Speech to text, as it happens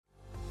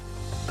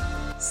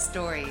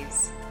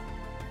stories,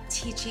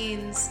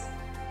 teachings,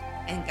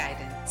 and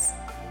guidance.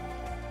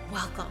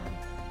 Welcome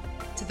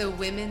to the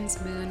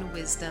Women's Moon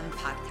Wisdom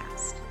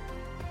Podcast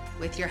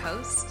with your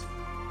host,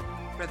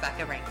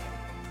 Rebecca Rankin.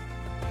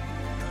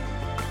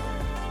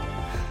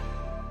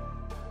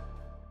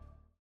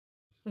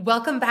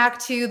 Welcome back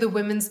to the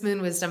Women's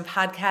Moon Wisdom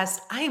Podcast.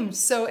 I am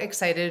so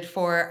excited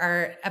for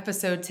our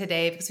episode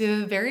today because we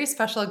have a very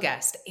special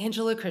guest,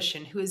 Angela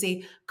Christian, who is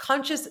a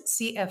conscious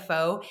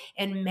CFO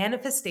and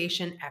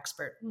manifestation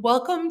expert.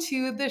 Welcome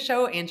to the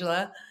show,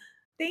 Angela.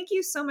 Thank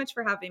you so much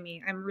for having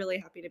me. I'm really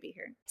happy to be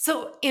here.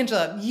 So,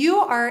 Angela, you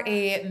are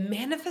a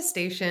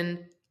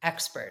manifestation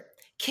expert.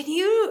 Can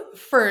you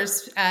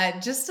first, I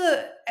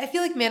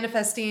feel like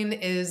manifesting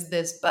is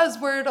this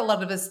buzzword. A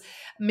lot of us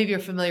maybe are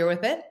familiar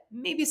with it.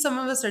 Maybe some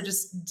of us are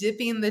just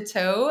dipping the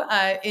toe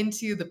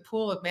into the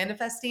pool of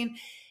manifesting.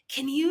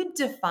 Can you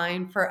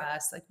define for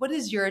us, like, what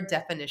is your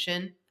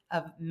definition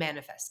of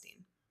manifesting?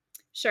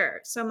 Sure.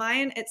 So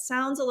mine, it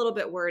sounds a little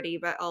bit wordy,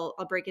 but I'll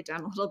break it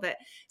down a little bit.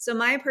 So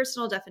my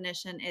personal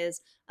definition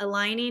is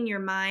aligning your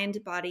mind,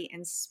 body,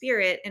 and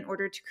spirit in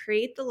order to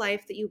create the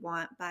life that you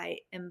want by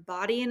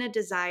embodying a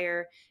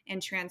desire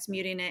and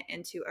transmuting it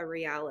into a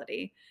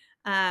reality.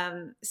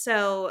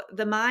 So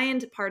the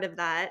mind part of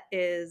that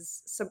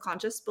is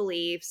subconscious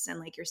beliefs and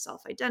like your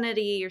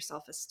self-identity, your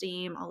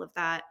self-esteem, all of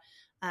that.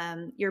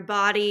 Your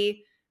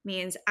body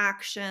means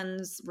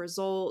actions,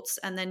 results,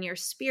 and then your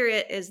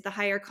spirit is the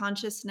higher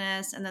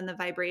consciousness and then the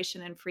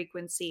vibration and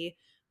frequency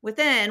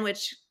within,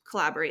 which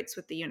collaborates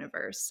with the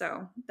universe.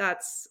 So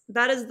that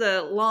is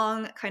the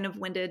long kind of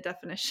winded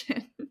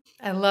definition.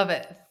 I love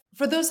it.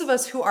 For those of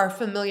us who are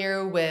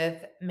familiar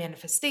with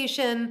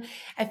manifestation,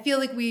 I feel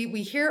like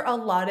we hear a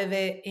lot of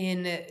it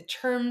in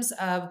terms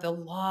of the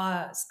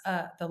law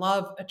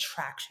of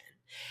attraction.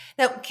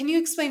 Now, can you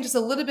explain just a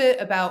little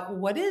bit about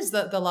what is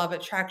the law of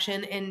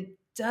attraction and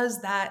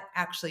does that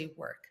actually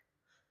work?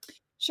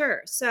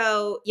 Sure.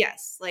 So,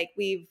 yes,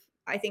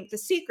 I think The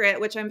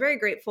Secret, which I'm very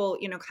grateful,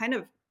 kind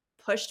of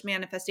pushed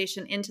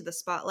manifestation into the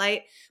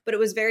spotlight, but it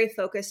was very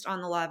focused on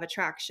the law of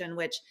attraction,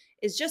 which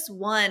is just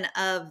one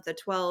of the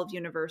 12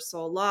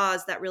 universal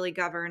laws that really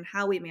govern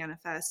how we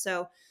manifest.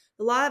 So,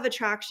 the law of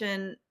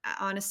attraction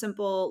on a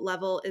simple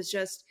level is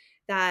just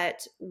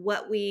that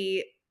what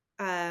we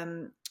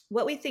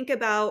think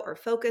about or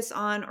focus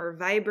on or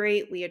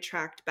vibrate, we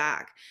attract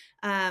back.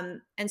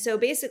 And so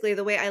basically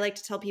the way I like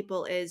to tell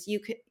people is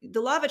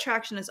the law of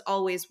attraction is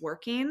always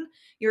working.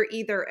 You're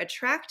either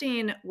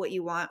attracting what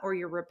you want or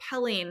you're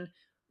repelling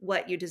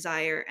what you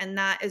desire. And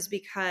that is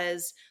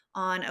because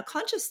on a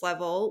conscious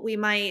level, we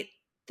might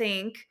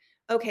think,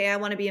 okay, I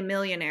want to be a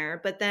millionaire.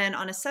 But then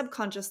on a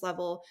subconscious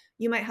level,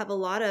 you might have a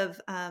lot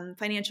of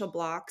financial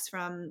blocks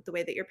from the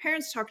way that your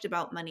parents talked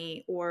about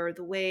money or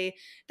the way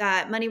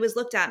that money was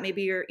looked at.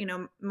 Maybe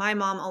my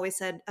mom always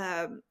said,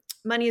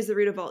 money is the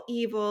root of all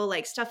evil,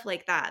 like stuff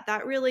like that.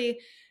 That really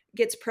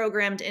gets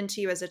programmed into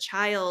you as a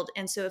child.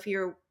 And so if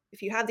you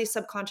have these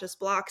subconscious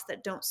blocks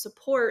that don't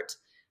support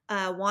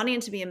wanting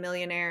to be a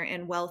millionaire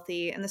and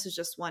wealthy, and this is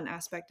just one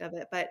aspect of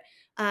it, but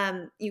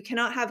you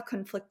cannot have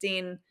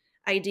conflicting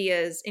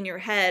ideas in your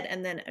head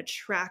and then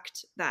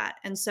attract that.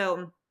 And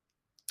so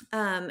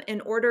and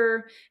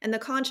the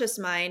conscious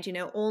mind,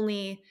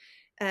 only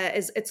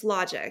is it's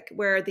logic,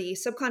 where the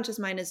subconscious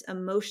mind is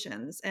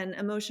emotions, and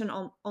emotion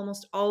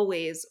almost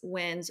always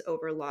wins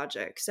over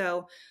logic.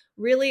 So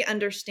really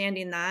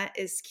understanding that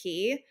is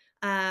key.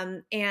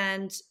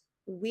 And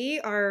we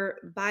are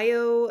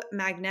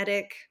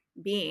biomagnetic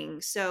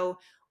beings. So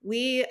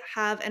we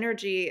have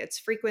energy, it's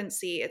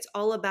frequency, it's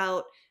all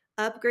about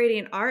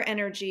upgrading our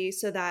energy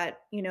so that,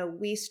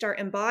 we start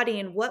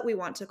embodying what we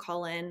want to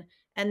call in.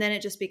 And then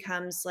it just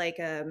becomes like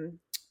a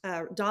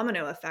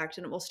domino effect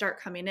and it will start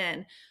coming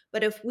in.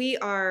 But if we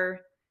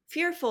are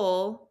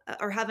fearful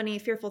or have any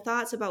fearful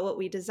thoughts about what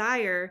we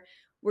desire,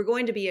 we're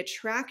going to be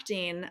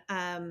attracting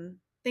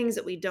things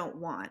that we don't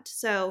want.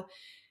 So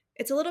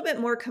it's a little bit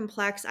more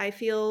complex, I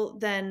feel,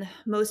 than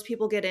most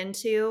people get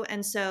into.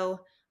 And so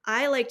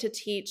I like to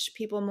teach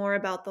people more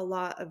about the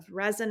law of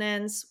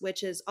resonance,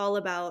 which is all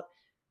about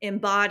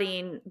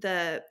embodying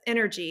the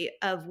energy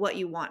of what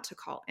you want to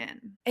call in.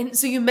 And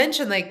so you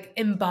mentioned like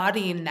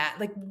embodying that.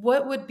 Like,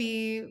 what would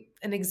be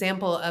an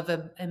example of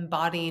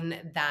embodying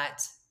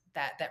that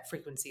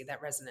frequency,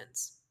 that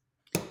resonance?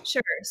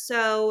 Sure.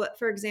 So,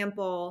 for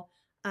example,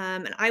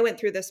 and I went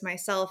through this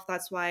myself,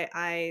 that's why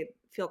I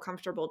feel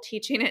comfortable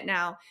teaching it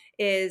now,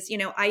 is,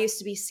 I used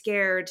to be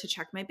scared to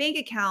check my bank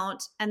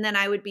account, and then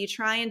I would be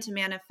trying to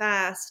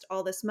manifest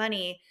all this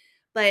money.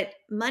 But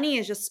money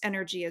is just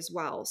energy as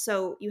well.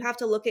 So you have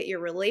to look at your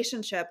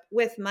relationship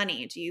with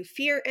money. Do you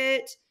fear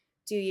it?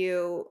 Do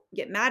you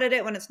get mad at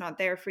it when it's not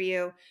there for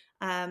you?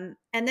 And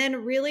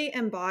then really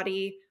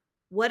embody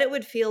what it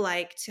would feel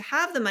like to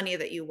have the money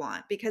that you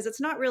want, because it's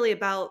not really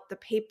about the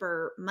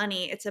paper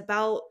money. It's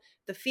about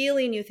the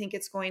feeling you think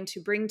it's going to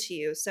bring to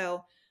you.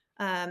 So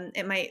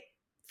it might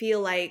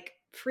feel like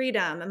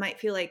freedom. It might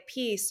feel like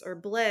peace or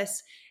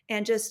bliss,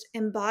 and just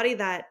embody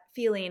that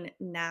feeling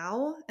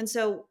now. And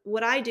so,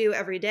 what I do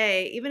every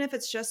day, even if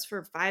it's just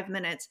for 5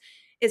 minutes,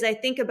 is I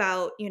think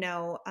about,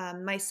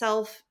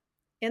 myself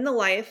in the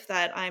life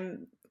that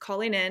I'm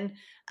calling in,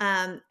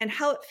 and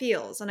how it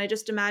feels. And I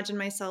just imagine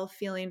myself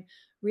feeling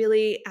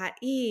really at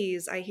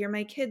ease. I hear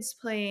my kids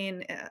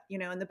playing,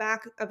 in the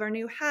back of our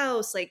new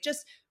house, like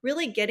just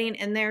really getting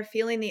in there,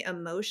 feeling the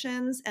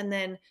emotions, and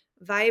then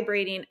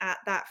vibrating at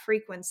that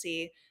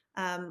frequency.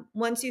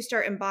 Once you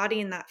start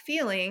embodying that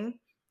feeling,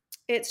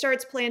 it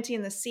starts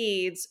planting the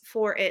seeds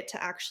for it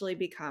to actually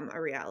become a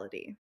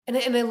reality. And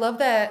I love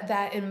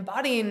that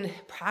embodying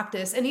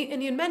practice. And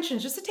you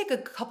mentioned, just to take a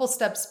couple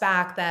steps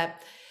back,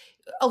 that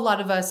a lot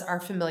of us are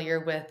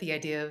familiar with the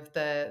idea of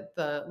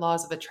the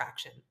laws of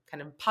attraction,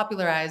 kind of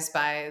popularized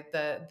by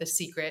The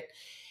Secret.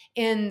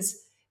 And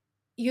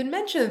you had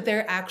mentioned that there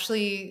are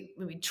actually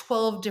maybe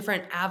 12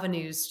 different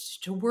avenues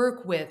to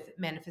work with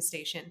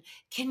manifestation.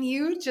 Can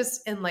you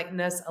just enlighten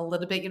us a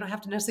little bit? You don't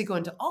have to necessarily go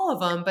into all of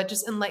them, but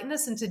just enlighten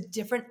us into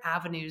different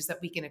avenues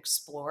that we can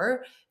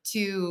explore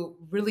to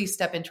really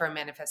step into our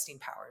manifesting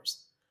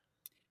powers.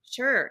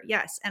 Sure,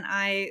 yes. And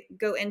I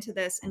go into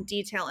this in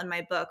detail in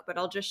my book, but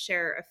I'll just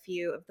share a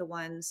few of the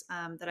ones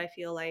that I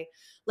feel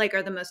like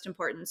are the most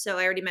important. So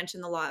I already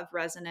mentioned the law of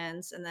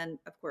resonance, and then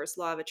of course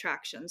law of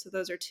attraction. So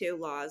those are two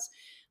laws.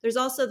 There's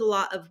also the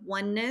law of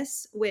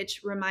oneness,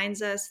 which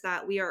reminds us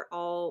that we are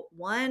all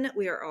one,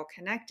 we are all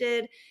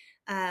connected.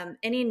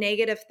 Any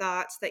negative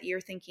thoughts that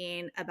you're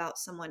thinking about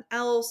someone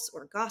else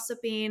or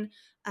gossiping,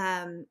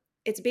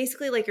 it's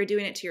basically like you're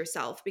doing it to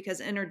yourself,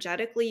 because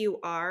energetically you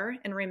are.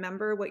 And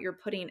remember, what you're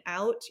putting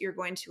out, you're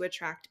going to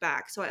attract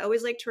back. So I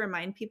always like to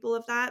remind people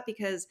of that,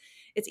 because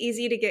it's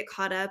easy to get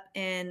caught up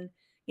in,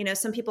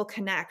 some people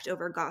connect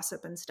over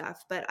gossip and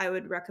stuff, but I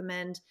would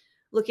recommend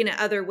looking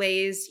at other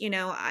ways.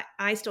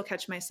 I still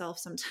catch myself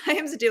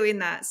sometimes doing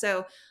that.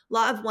 So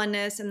law of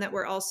oneness, and that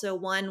we're also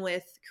one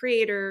with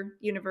creator,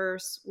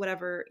 universe,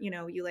 whatever,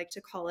 you like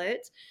to call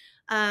it.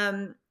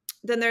 Um,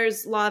 then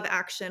there's law of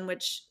action,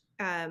 which,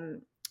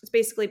 it's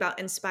basically about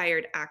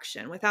inspired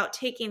action. Without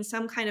taking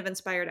some kind of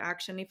inspired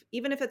action,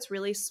 even if it's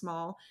really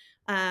small,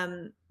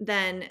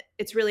 then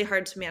it's really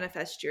hard to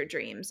manifest your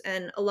dreams.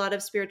 And a lot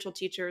of spiritual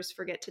teachers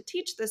forget to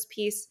teach this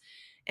piece,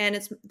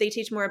 and they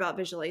teach more about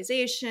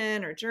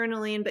visualization or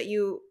journaling, but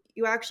you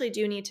actually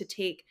do need to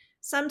take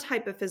some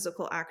type of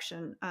physical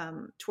action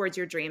towards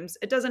your dreams.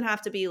 It doesn't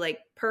have to be like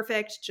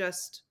perfect,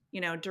 just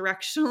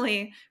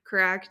directionally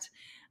correct.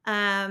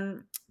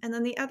 And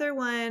then the other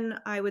one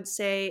I would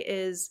say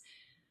is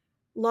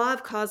law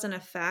of cause and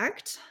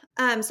effect.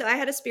 So I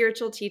had a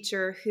spiritual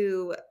teacher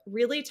who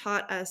really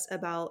taught us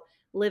about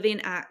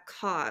living at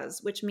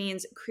cause, which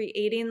means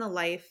creating the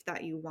life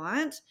that you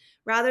want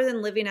rather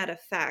than living at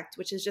effect,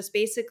 which is just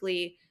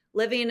basically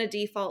living a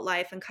default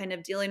life and kind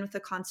of dealing with the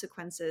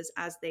consequences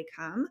as they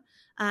come.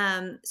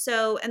 And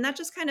that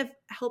just kind of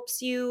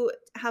helps you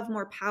have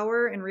more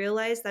power and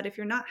realize that if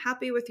you're not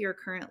happy with your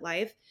current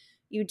life,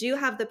 you do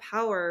have the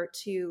power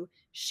to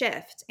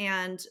shift.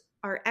 And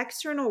our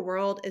external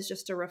world is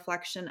just a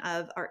reflection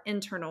of our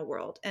internal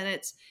world, and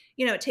it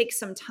takes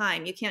some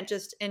time. You can't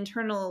just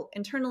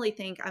internally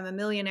think I'm a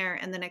millionaire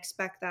and then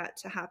expect that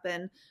to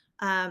happen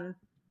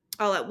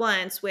all at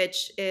once,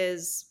 which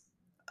is,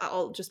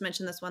 I'll just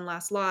mention this one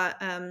last law,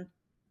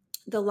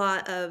 the law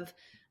of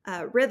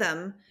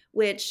rhythm,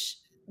 which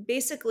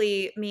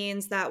basically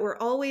means that we're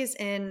always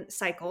in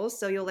cycles.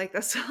 So you'll like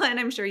this one.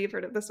 I'm sure you've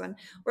heard of this one.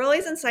 We're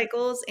always in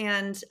cycles,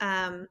 and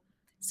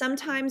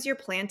sometimes you're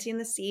planting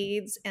the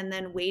seeds and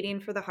then waiting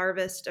for the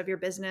harvest of your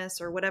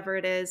business or whatever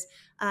it is.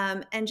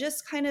 And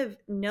just kind of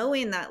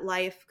knowing that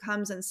life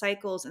comes in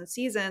cycles and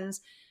seasons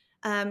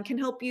can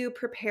help you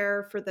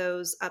prepare for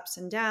those ups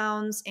and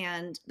downs.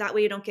 And that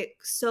way you don't get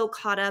so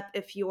caught up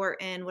if you're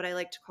in what I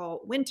like to call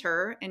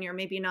winter and you're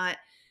maybe not,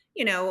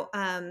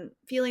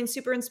 feeling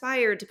super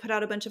inspired to put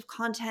out a bunch of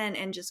content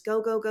and just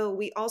go, go, go.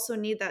 We also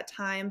need that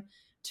time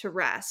to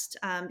rest,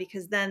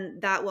 because then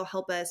that will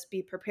help us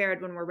be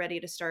prepared when we're ready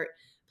to start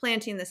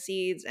planting the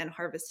seeds and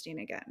harvesting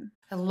again.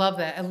 I love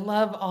that. I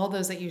love all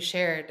those that you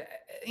shared.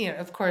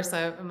 Of course,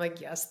 I'm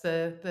like, yes,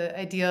 the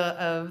idea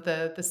of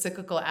the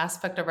cyclical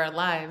aspect of our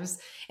lives,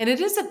 and it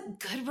is a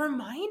good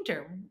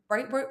reminder,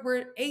 right?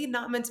 We're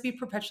not meant to be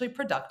perpetually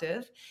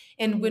productive,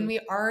 and when Mhm. we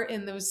are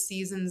in those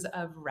seasons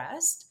of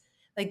rest,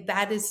 like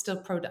that is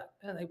still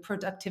like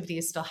productivity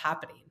is still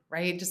happening,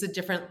 right? Just a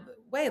different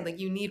way. Like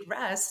you need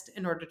rest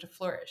in order to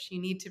flourish. You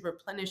need to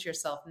replenish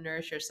yourself,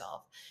 nourish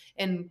yourself,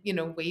 and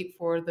wait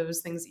for those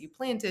things that you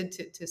planted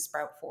to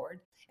sprout forward.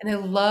 And I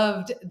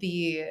loved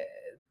the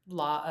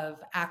law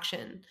of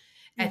action.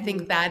 I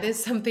think Mhm. that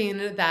is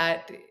something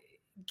that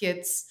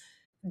gets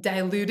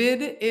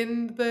diluted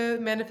in the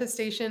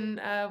manifestation,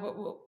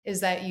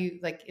 is that you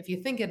like, if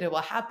you think it will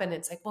happen,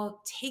 it's like,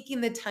 well,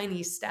 taking the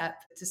tiny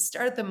step to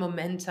start the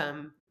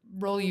momentum,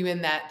 roll you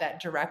in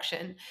that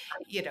direction.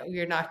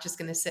 You're not just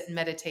going to sit and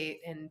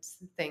meditate and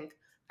think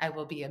I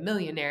will be a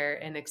millionaire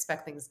and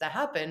expect things to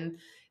happen.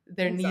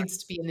 There Exactly. needs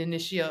to be an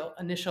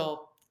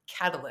initial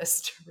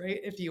catalyst, right,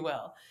 if you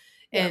will.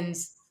 Yeah. And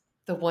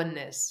the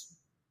oneness,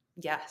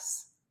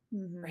 Yes.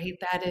 Mhm. Right?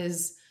 That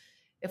is,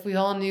 if we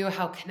all knew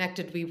how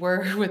connected we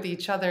were with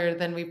each other,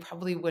 then we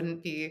probably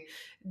wouldn't be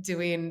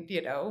doing,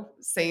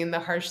 saying the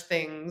harsh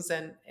things.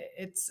 And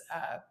it's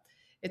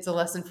a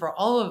lesson for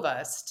all of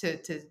us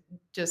to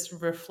just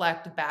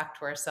reflect back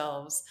to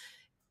ourselves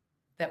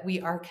that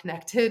we are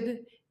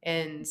connected,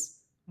 and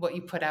what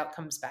you put out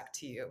comes back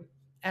to you.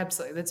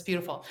 Absolutely. That's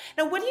beautiful.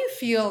 Now, what do you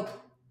feel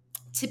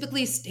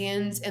typically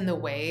stands in the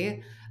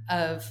way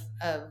of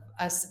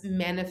us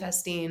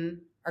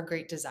manifesting our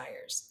great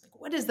desires? Like,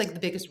 what is like the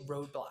biggest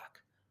roadblock?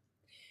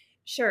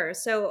 Sure.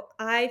 So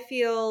I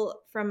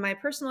feel from my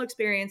personal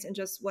experience and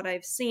just what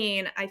I've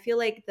seen, I feel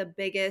like the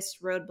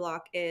biggest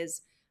roadblock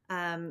is,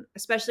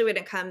 especially when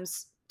it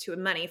comes to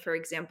money, for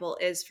example,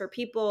 is for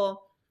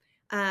people,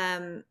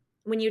 um,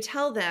 when you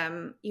tell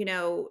them,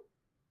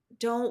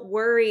 don't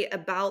worry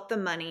about the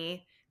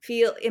money,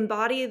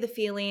 embody the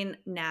feeling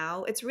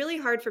now. It's really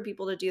hard for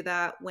people to do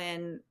that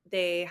when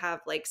they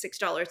have like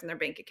 $6 in their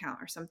bank account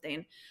or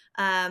something.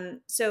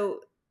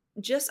 So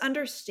just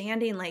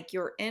understanding like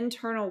your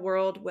internal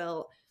world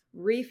will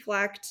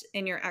reflect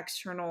in your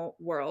external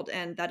world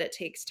and that it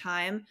takes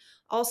time.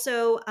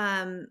 Also,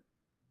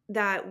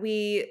 that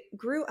we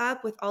grew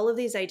up with all of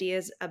these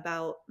ideas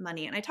about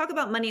money. And I talk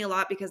about money a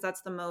lot because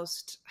that's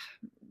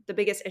the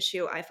biggest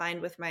issue I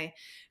find with my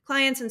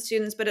clients and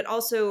students, but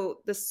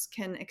this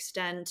can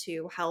extend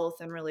to health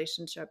and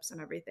relationships and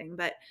everything.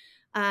 But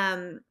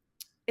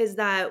is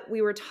that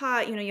we were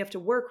taught, you have to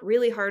work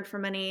really hard for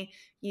money.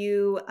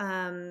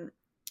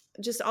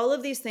 Just all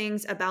of these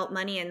things about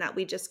money, and that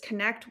we just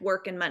connect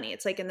work and money.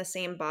 It's like in the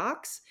same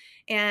box.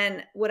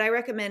 And what I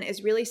recommend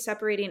is really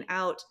separating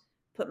out,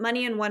 put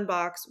money in one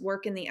box,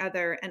 work in the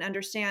other, and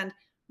understand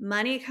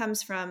money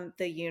comes from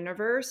the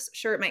universe.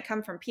 Sure, it might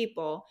come from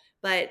people,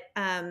 but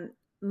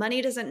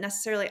money doesn't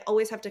necessarily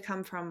always have to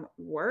come from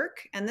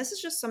work. And this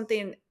is just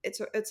something,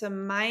 it's a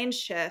mind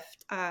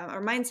shift,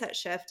 or mindset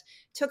shift.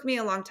 It took me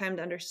a long time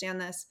to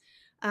understand this.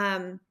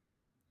 And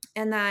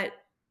that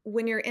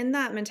when you're in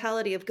that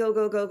mentality of go,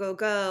 go, go, go,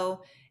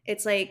 go,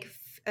 it's like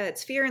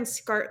it's fear and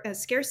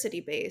scarcity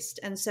based.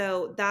 And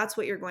so that's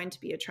what you're going to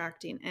be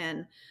attracting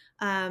in.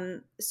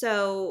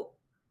 So,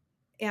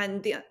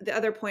 and the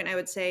other point I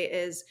would say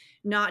is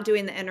not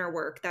doing the inner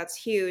work. That's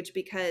huge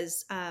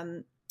because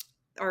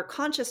our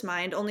conscious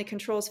mind only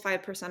controls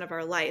 5% of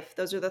our life.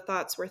 Those are the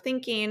thoughts we're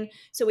thinking.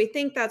 So we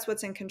think that's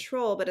what's in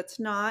control, but it's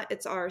not.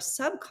 It's our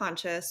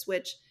subconscious,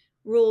 which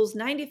rules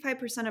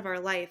 95% of our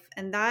life.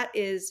 And that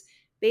is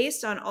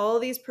based on all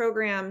these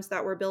programs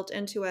that were built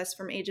into us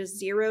from ages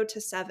 0 to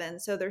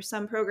 7. So there's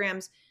some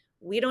programs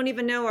we don't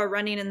even know are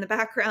running in the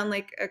background,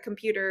 like a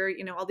computer,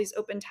 all these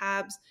open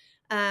tabs,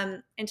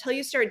 until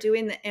you start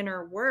doing the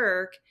inner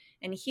work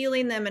and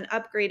healing them and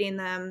upgrading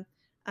them,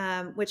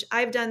 which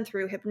I've done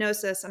through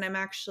hypnosis. And I'm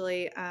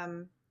actually,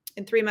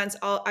 in 3 months,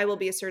 I will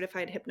be a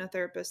certified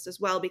hypnotherapist as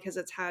well, because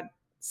it's had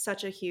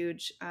such a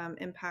huge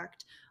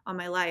impact on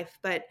my life.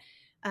 But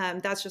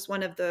that's just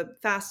one of the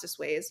fastest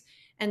ways.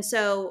 And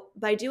so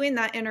by doing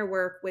that inner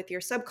work with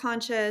your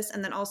subconscious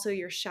and then also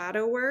your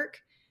shadow work,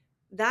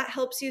 that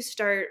helps you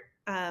start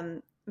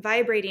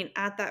vibrating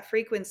at that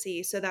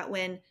frequency, so that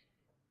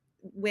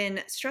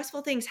when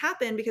stressful things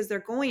happen, because they're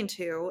going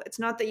to, it's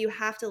not that you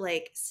have to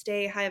like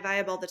stay high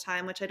vibe all the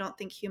time, which I don't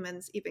think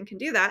humans even can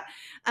do that.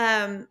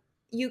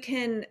 You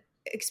can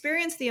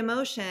experience the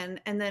emotion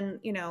and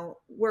then,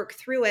 work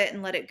through it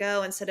and let it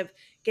go, instead of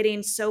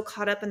getting so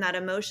caught up in that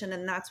emotion.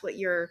 And that's what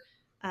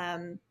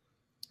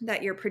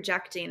that you're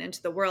projecting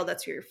into the world.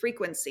 That's your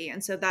frequency.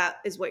 And so that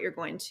is what you're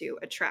going to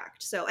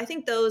attract. So I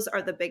think those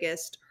are the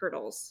biggest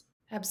hurdles.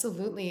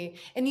 Absolutely.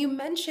 And you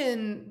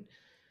mentioned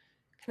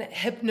kind of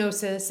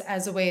hypnosis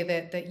as a way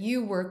that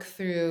you work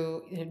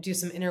through, do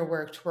some inner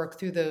work to work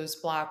through those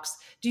blocks.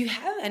 Do you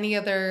have any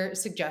other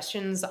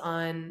suggestions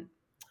on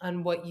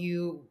what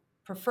you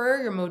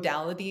prefer, your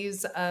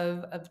modalities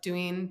of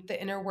doing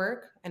the inner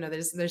work? I know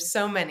there's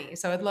so many,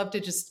 so I'd love to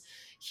just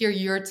hear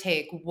your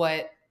take,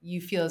 what you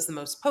feel is the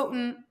most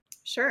potent.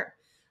 Sure.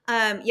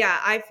 Yeah,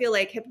 I feel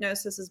like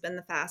hypnosis has been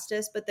the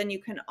fastest, but then you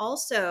can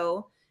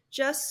also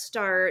just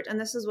start, and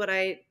this is what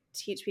I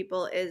teach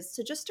people, is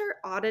to just start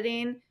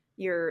auditing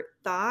your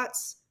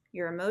thoughts,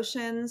 your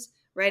emotions,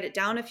 write it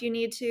down if you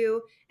need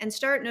to, and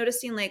start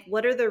noticing like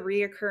what are the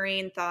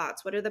reoccurring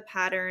thoughts? What are the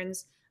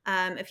patterns?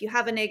 If you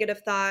have a negative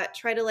thought,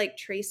 try to like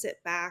trace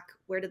it back.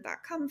 Where did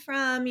that come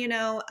from?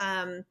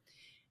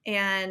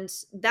 And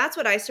that's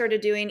what I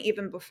started doing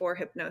even before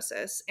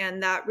hypnosis.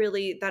 And that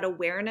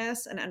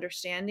awareness and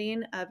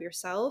understanding of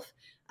yourself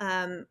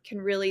can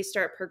really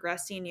start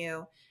progressing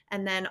you.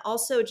 And then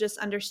also just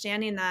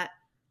understanding that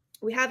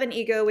we have an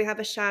ego, we have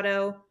a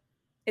shadow.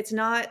 It's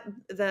not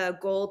the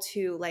goal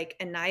to like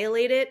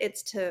annihilate it,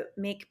 it's to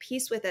make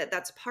peace with it.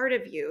 That's part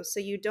of you. So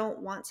you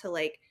don't want to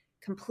like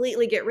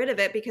completely get rid of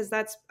it, because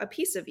that's a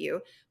piece of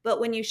you.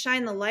 But when you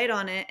shine the light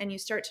on it and you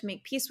start to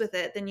make peace with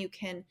it, then you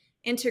can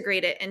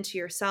integrate it into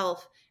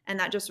yourself, and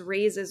that just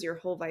raises your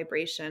whole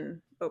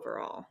vibration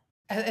overall.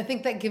 I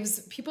think that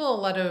gives people a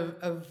lot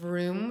of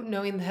room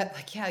knowing that,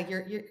 like, yeah,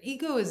 your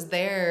ego is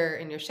there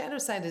and your shadow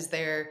side is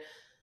there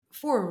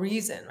for a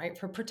reason, right?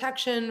 For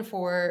protection,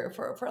 for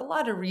a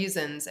lot of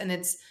reasons. And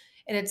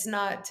it's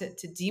not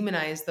to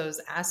demonize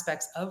those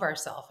aspects of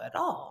ourself at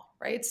all,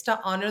 right? It's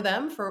to honor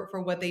them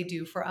for what they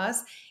do for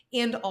us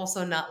and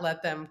also not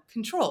let them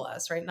control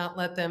us, right? Not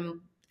let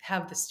them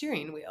have the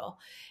steering wheel.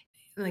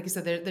 And like I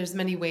said, there's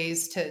many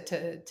ways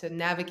to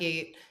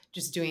navigate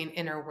just doing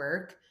inner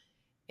work.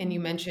 And you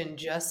Mhm. mentioned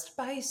just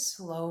by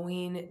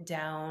slowing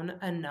down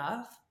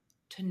enough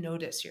to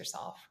notice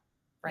yourself,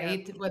 Yep.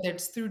 right? Whether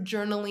it's through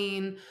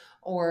journaling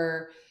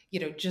or,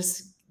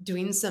 just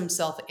doing some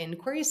self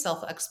inquiry,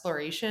 self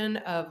exploration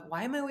of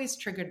why am I always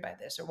triggered by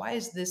this or why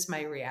is this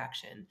my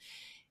reaction?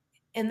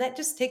 And that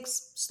just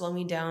takes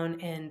slowing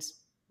down and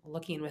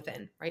looking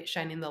within, right?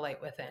 Shining the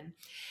light within.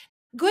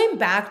 Going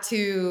back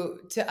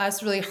to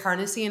us really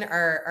harnessing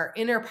our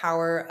inner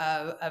power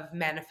of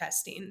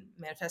manifesting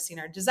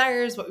our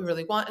desires, what we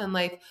really want in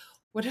life.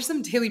 What are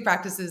some daily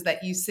practices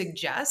that you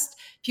suggest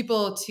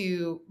people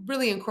to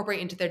really incorporate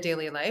into their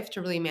daily life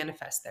to really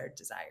manifest their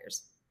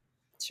desires?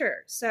 Sure.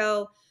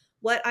 So,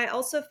 what I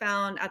also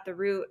found at the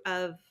root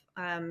of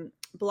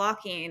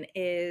blocking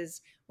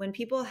is when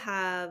people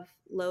have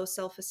low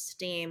self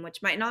esteem,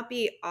 which might not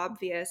be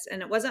obvious.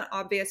 And it wasn't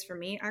obvious for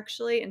me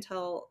actually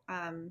until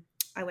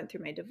I went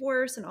through my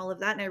divorce and all of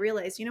that. And I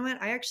realized, you know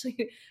what? I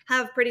actually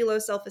have pretty low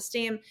self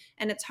esteem,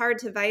 and it's hard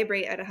to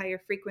vibrate at a higher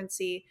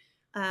frequency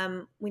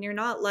when you're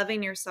not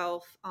loving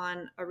yourself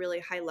on a really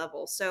high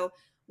level. So,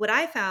 what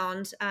I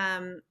found,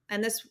 and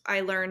this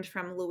I learned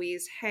from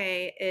Louise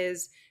Hay,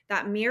 is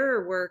that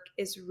mirror work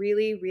is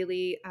really,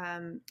 really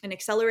an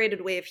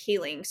accelerated way of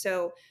healing.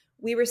 So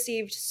we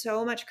received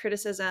so much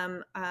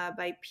criticism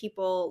by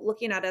people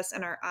looking at us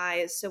in our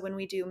eyes. So when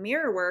we do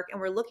mirror work and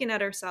we're looking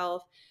at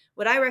ourselves,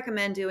 what I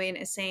recommend doing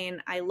is saying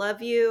 "I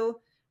love you"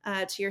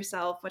 to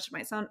yourself, which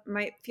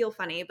might feel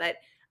funny, but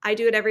I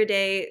do it every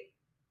day,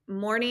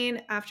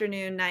 morning,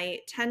 afternoon,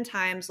 night, 10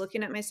 times,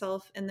 looking at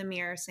myself in the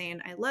mirror,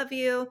 saying "I love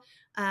you."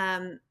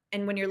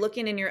 And when you're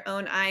looking in your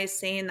own eyes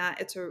saying that,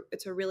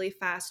 it's a really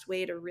fast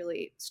way to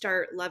really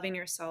start loving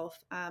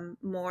yourself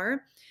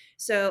more.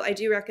 So I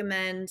do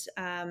recommend,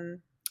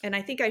 and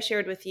I think I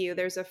shared with you,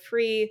 there's a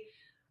free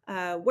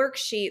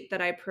worksheet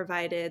that I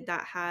provided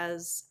that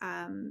has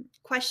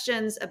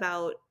questions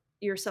about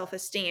your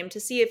self-esteem to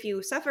see if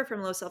you suffer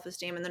from low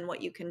self-esteem and then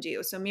what you can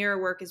do. So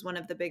mirror work is one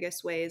of the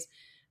biggest ways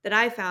that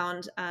I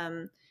found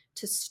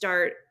to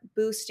start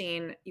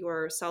boosting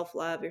your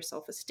self-love, your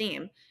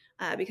self-esteem,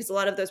 because a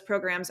lot of those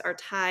programs are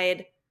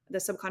tied, the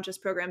subconscious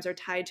programs are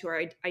tied to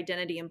our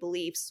identity and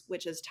beliefs,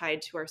 which is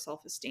tied to our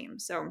self-esteem.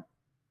 So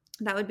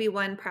that would be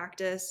one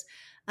practice.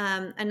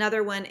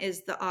 Another one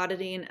is the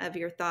auditing of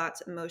your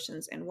thoughts,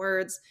 emotions, and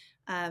words,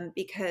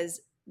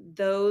 because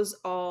those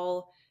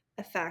all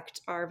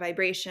affect our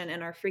vibration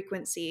and our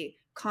frequency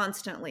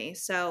constantly.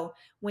 So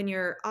when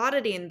you're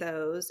auditing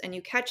those and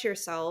you catch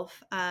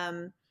yourself,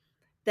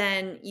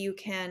 then you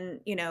can,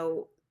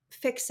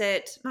 fix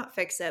it, not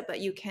fix it, but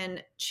you can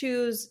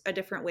choose a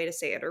different way to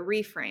say it or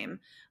reframe,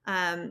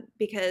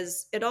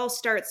 because it all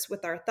starts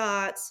with our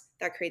thoughts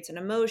that creates an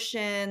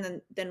emotion,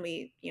 and then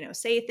we,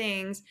 say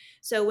things.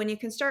 So when you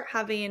can start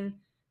having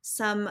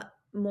some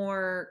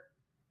more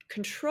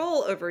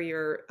control over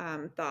your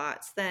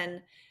thoughts,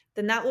 then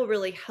that will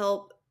really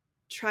help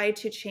try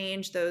to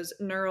change those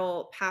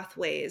neural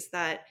pathways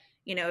that,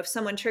 if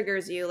someone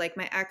triggers you, like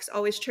my ex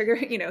always trigger,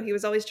 he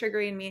was always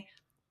triggering me.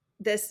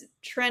 This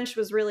trench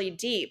was really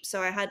deep,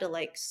 so I had to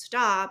like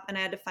stop and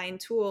I had to find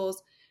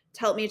tools to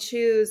help me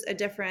choose a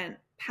different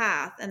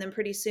path, and then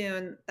pretty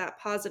soon that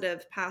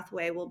positive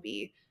pathway will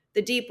be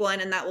the deep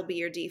one, and that will be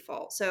your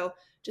default. So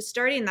just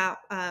starting that,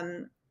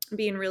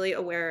 being really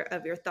aware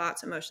of your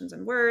thoughts, emotions,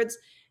 and words.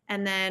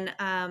 And then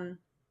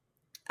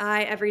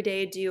I every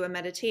day do a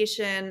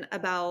meditation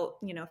about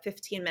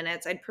 15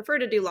 minutes. I'd prefer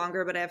to do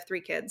longer, but I have 3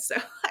 kids, so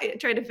I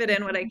try to fit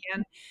in what I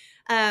can.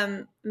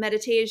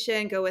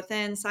 Meditation, go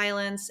within,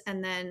 silence,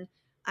 and then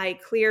I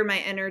clear my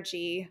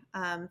energy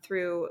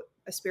through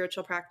a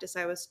spiritual practice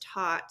I was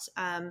taught.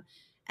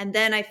 And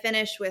then I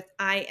finish with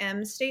I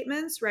am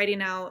statements,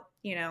 writing out,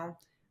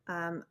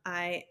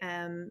 I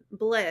am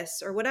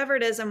bliss, or whatever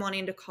it is I'm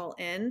wanting to call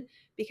in,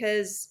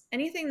 because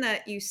anything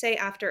that you say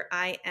after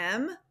I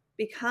am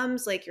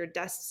becomes like your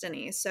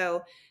destiny.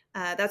 So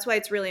that's why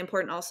it's really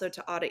important also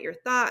to audit your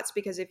thoughts,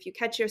 because if you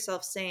catch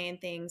yourself saying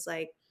things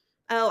like,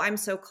 oh, I'm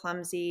so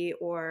clumsy,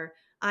 or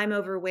I'm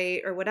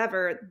overweight, or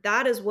whatever,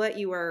 that is what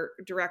you are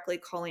directly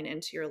calling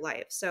into your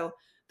life. So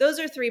those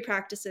are 3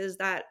 practices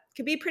that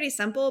could be pretty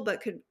simple,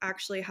 but could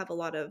actually have a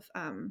lot of,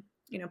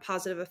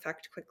 positive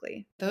effect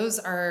quickly. Those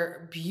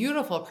are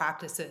beautiful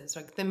practices,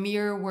 like the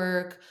mirror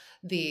work,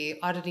 the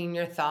auditing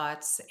your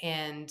thoughts,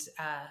 and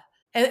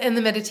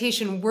the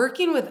meditation.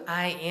 Working with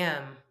I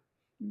am,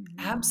 Mhm.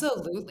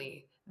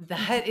 absolutely. Mhm.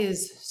 That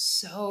is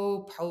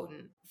so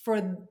potent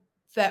for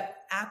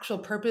that actual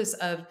purpose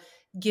of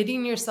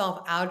getting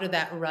yourself out of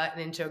that rut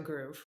and into a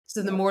groove.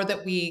 So the Yep. more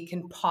that we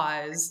can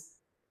pause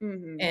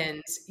Mhm.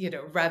 And,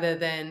 rather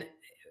than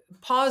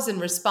pause and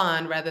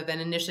respond, rather than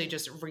initially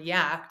just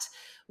react,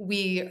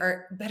 we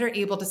are better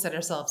able to set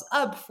ourselves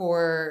up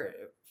for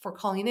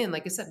calling in,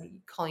 like I said,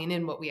 calling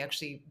in what we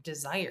actually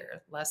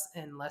desire, less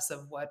and less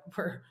of what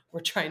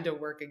we're trying to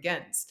work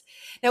against.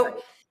 Now,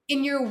 Right.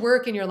 in your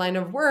work, in your line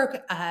of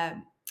work,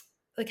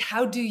 like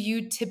how do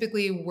you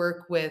typically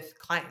work with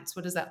clients?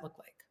 What does that look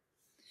like?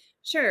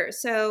 Sure.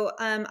 So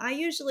I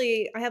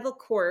have a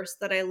course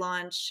that I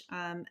launch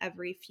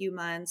every few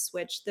months,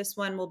 which this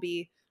one will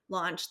be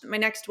launched. My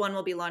next one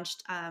will be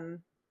launched.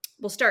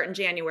 Will start in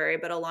January,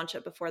 but I'll launch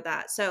it before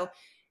that. So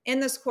in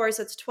this course,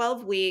 it's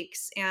 12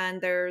 weeks, and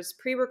there's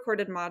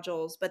pre-recorded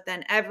modules. But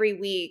then every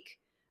week,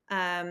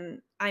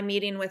 I'm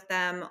meeting with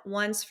them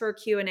once for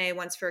Q&A,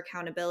 once for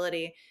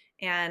accountability,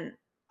 and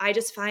I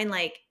just find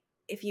like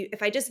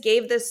if I just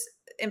gave this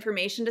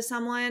information to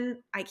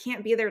someone, I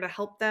can't be there to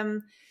help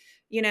them,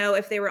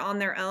 if they were on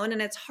their own,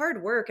 and it's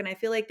hard work, and I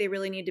feel like they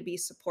really need to be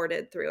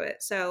supported through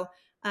it. So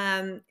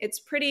it's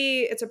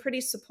a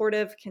pretty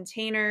supportive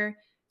container.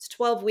 It's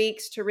 12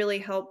 weeks to really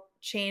help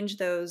change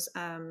those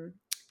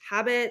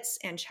habits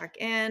and check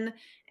in.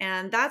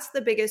 And that's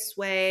the biggest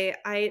way.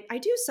 I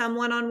do some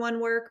one-on-one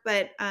work,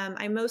 but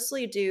I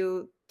mostly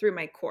do through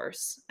my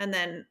course. And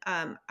then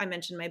I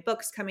mentioned my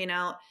book's coming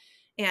out,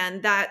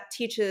 and that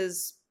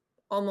teaches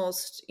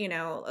almost,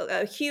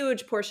 a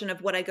huge portion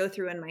of what I go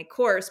through in my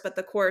course, but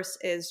the course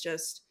is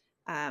just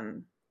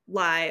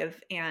live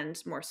and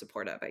more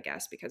supportive, I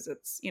guess, because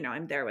it's,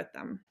 I'm there with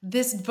them.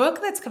 This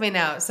book that's coming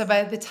out. So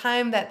by the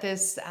time that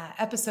this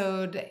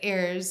episode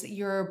airs,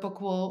 your book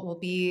will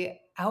be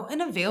out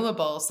and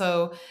available.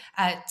 So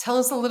tell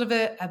us a little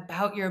bit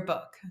about your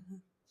book.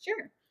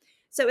 Sure.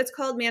 So it's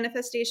called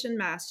Manifestation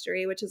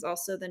Mastery, which is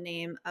also the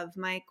name of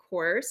my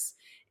course.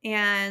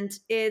 And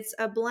it's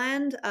a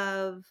blend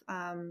of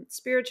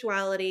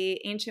spirituality,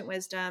 ancient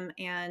wisdom,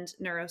 and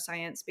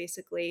neuroscience,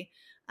 basically,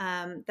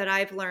 that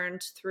I've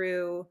learned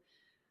through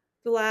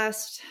the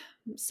last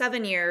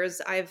 7 years.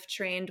 I've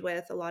trained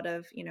with a lot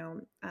of,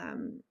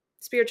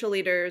 spiritual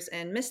leaders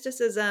in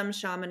mysticism,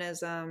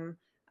 shamanism,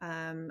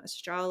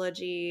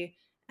 astrology,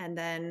 and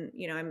then,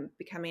 I'm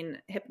becoming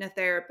a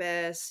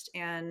hypnotherapist,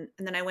 and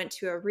then I went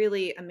to a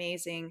really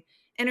amazing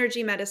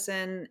energy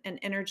medicine and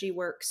energy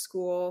work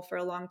school for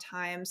a long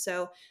time.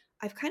 So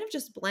I've kind of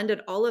just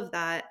blended all of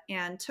that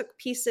and took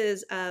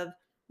pieces of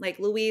like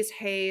Louise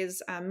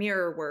Hay's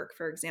mirror work,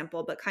 for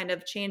example, but kind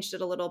of changed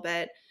it a little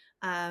bit.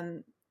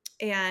 Um,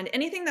 and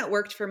anything that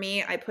worked for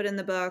me, I put in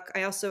the book.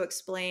 I also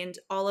explained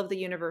all of the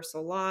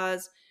universal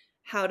laws,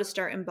 how to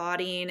start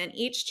embodying, and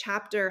each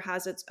chapter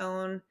has its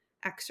own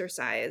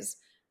exercise.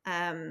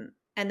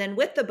 And then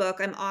with the book,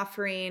 I'm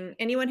offering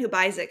anyone who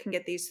buys it can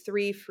get these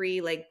 3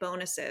 free like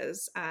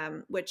bonuses,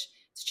 which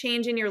is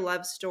changing your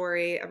love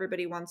story.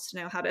 Everybody wants to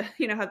know how to,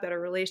 have better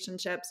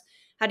relationships,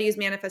 how to use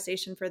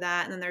manifestation for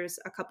that. And then there's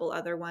a couple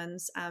other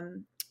ones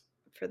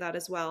for that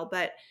as well.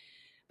 But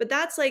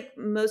that's like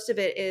most of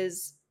it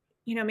is,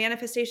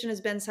 manifestation has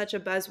been such a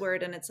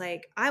buzzword, and it's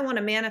like, I want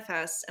to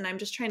manifest. And I'm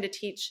just trying to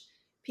teach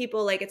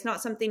people like it's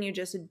not something you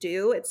just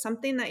do, it's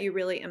something that you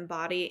really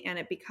embody, and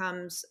it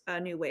becomes a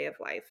new way of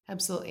life.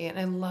 Absolutely. And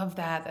I love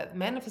that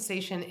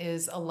manifestation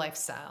is a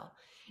lifestyle.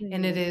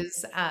 And it Mhm.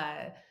 is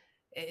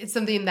it's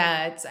something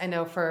that I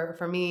know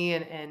for me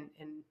and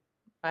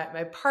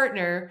my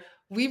partner,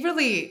 we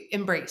really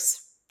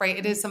embrace, right?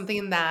 It is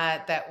something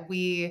that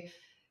we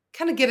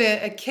kind of get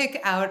a kick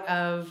out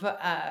of.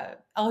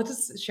 I'll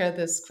just share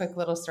this quick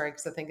little story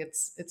because I think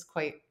it's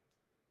quite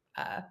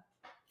uh,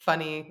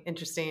 funny,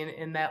 interesting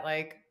in that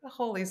like,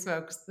 holy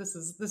smokes, this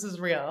is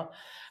real.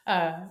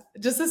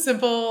 Just a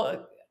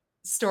simple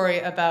story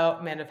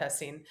about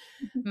manifesting.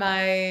 Mhm.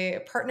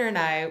 My partner and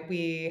I,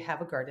 we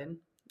have a garden,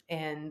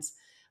 and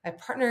my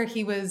partner,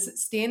 he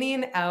was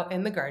standing out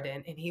in the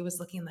garden and he was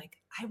looking like,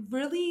 I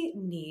really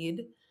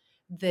need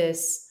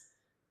this.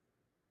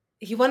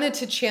 He wanted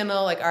to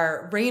channel like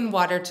our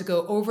rainwater to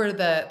go over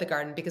the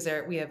garden because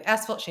we have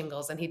asphalt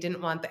shingles, and he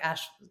didn't want the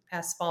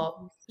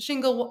asphalt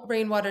shingle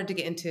rainwater to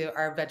get into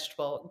our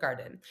vegetable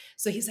garden.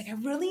 So he's like, I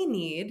really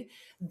need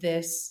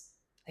this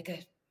like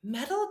a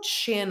metal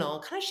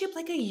channel, kind of shaped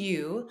like a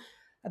U,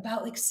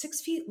 about like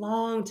 6 feet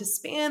long to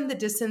span the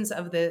distance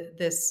of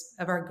this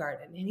of our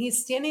garden. And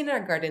he's standing in our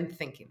garden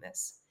thinking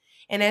this.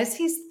 And as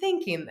he's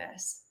thinking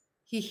this,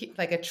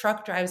 like a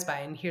truck drives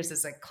by and hears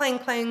this like clang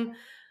clang,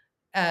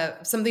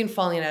 something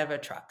falling out of a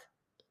truck.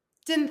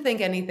 Didn't think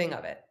anything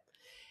of it.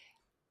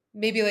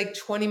 Maybe like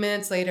 20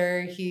 minutes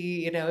later,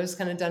 he, is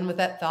kind of done with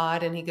that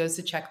thought and he goes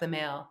to check the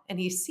mail and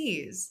he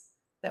sees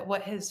that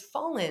what has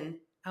fallen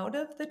out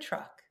of the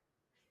truck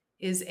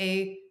is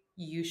a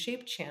U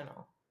shaped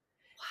channel,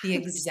 the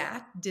What?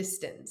 exact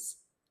distance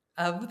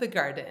of the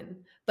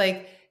garden,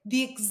 like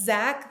the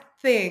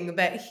exact thing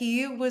that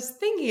he was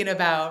thinking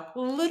about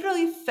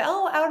literally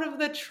fell out of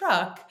the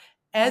truck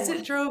as What?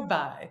 it drove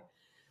by.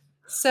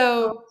 Oh,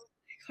 So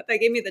that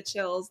gave me the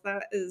chills.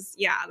 That is,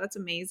 yeah, that's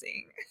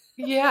amazing.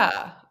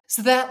 yeah.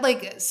 So that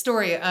like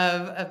story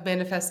of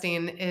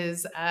manifesting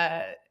is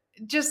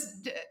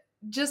just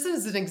just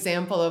as an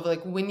example of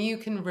like when you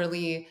can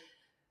really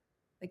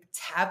like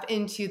tap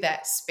into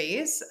that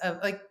space of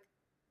like,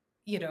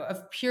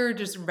 of pure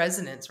just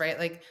resonance, right?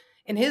 Like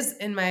in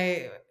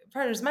my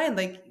partner's mind,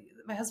 like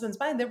my husband's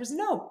mind, there was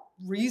no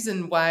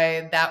reason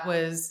why that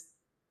was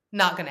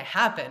not going to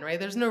happen, right?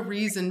 There's no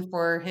reason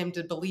for him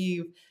to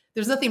believe,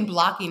 there's nothing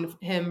blocking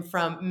him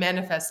from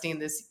manifesting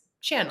this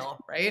channel,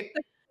 right?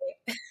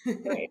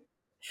 Right.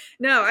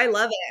 No, I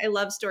love it. I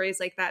love stories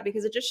like that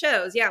because it just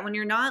shows, yeah, when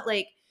you're not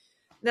like,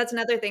 that's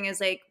another thing is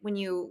like when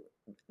you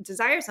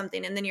desire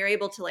something and then you're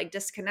able to like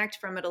disconnect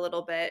from it a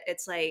little bit,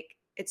 it's like,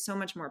 it's so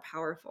much more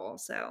powerful.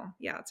 So,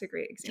 yeah, it's a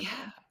great Yeah.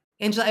 example.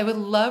 Angela, I would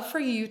love for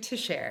you to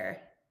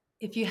share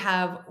if you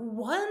have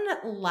one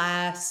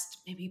last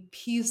maybe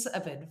piece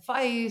of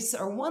advice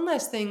or one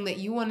last thing that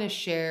you want to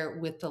share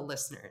with the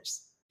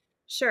listeners.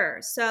 Sure.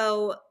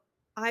 So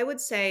I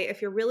would say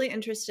if you're really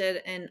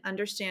interested in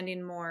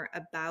understanding more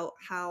about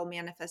how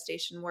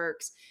manifestation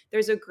works,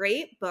 there's a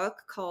great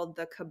book called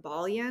The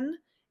Kybalion.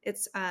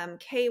 It's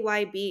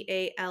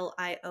Kybalion,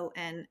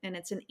 and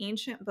it's an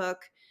ancient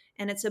book,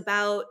 and it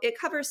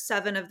covers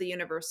 7 of the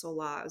universal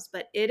laws,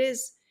 but it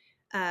is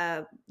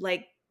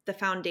like the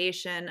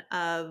foundation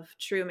of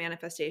true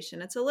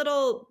manifestation. It's a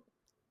little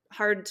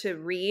hard to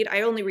read.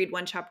 I only read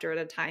one chapter at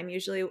a time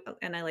usually,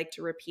 and I like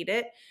to repeat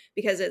it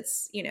because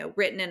it's,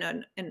 written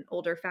in an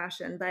older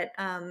fashion. But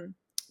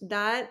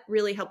that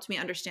really helped me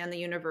understand the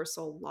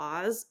universal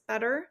laws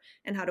better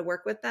and how to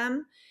work with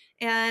them.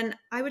 And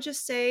I would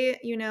just say,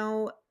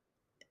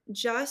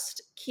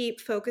 just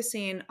keep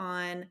focusing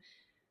on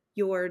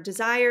your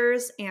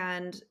desires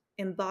and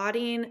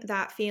embodying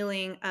that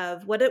feeling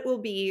of what it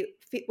will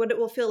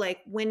feel like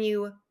when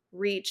you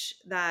reach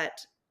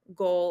that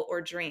goal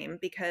or dream,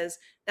 because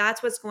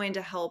that's what's going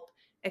to help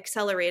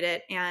accelerate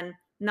it, and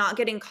not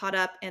getting caught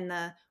up in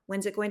the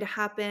when's it going to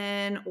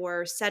happen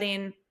or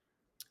setting.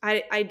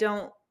 I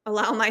don't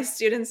allow my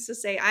students to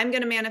say I'm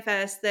going to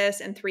manifest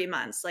this in 3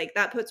 months. Like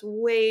that puts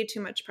way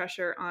too much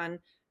pressure on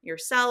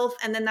yourself,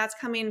 and then that's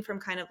coming from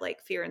kind of like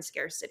fear and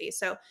scarcity.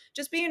 So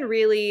just being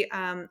really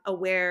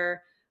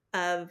aware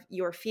of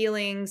your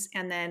feelings,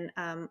 and then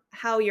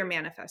how you're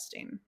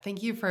manifesting.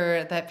 Thank you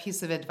for that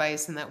piece of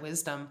advice and that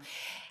wisdom.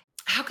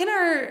 How can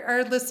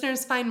our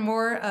listeners find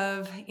more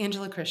of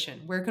Angela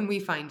Christian? Where can we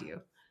find you?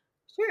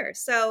 Sure.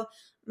 So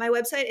my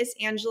website is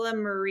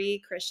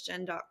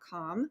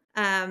angelamariechristian.com.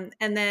 And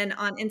then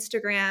on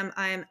Instagram,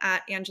 I'm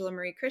at Angela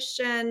Marie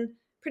Christian.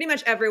 Pretty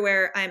much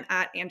everywhere, I'm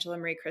at Angela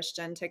Marie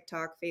Christian,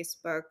 TikTok,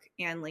 Facebook,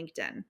 and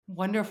LinkedIn.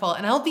 Wonderful.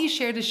 And I'll be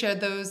sure to share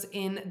those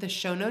in the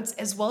show notes,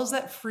 as well as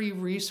that free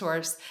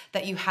resource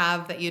that you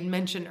have that you had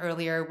mentioned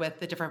earlier with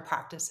the different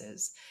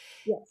practices.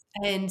 Yes.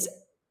 And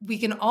we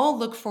can all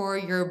look for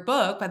your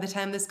book by the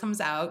time this comes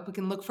out. We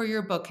can look for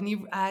your book. Can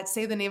you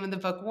say the name of the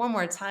book one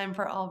more time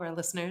for all of our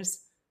listeners?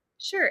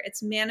 Sure.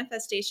 It's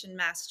Manifestation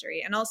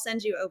Mastery. And I'll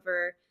send you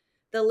over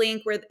the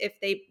link where if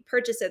they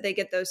purchase it, they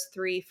get those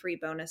 3 free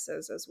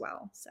bonuses as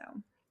well. So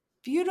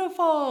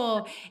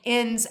Beautiful.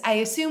 And I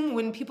assume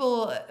when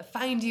people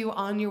find you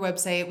on your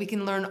website, we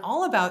can learn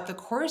all about the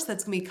course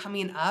that's going to be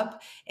coming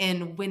up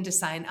and when to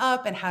sign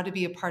up and how to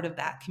be a part of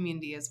that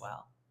community as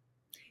well.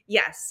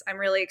 yes, I'm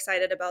really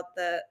excited about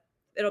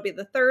it'll be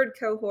the 3rd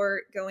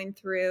cohort going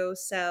through.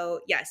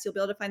 So yes, you'll be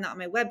able to find that on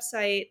my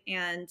website,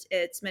 and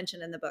it's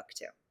mentioned in the book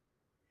too.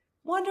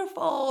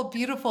 Wonderful.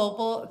 Beautiful.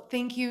 Well,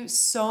 thank you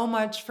so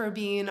much for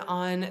being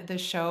on the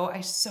show.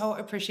 I so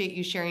appreciate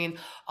you sharing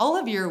all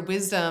of your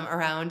wisdom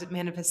around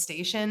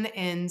manifestation,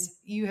 and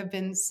you have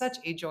been such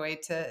a joy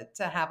to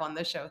have on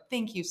the show.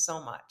 Thank you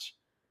so much.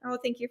 Oh,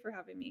 thank you for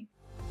having me.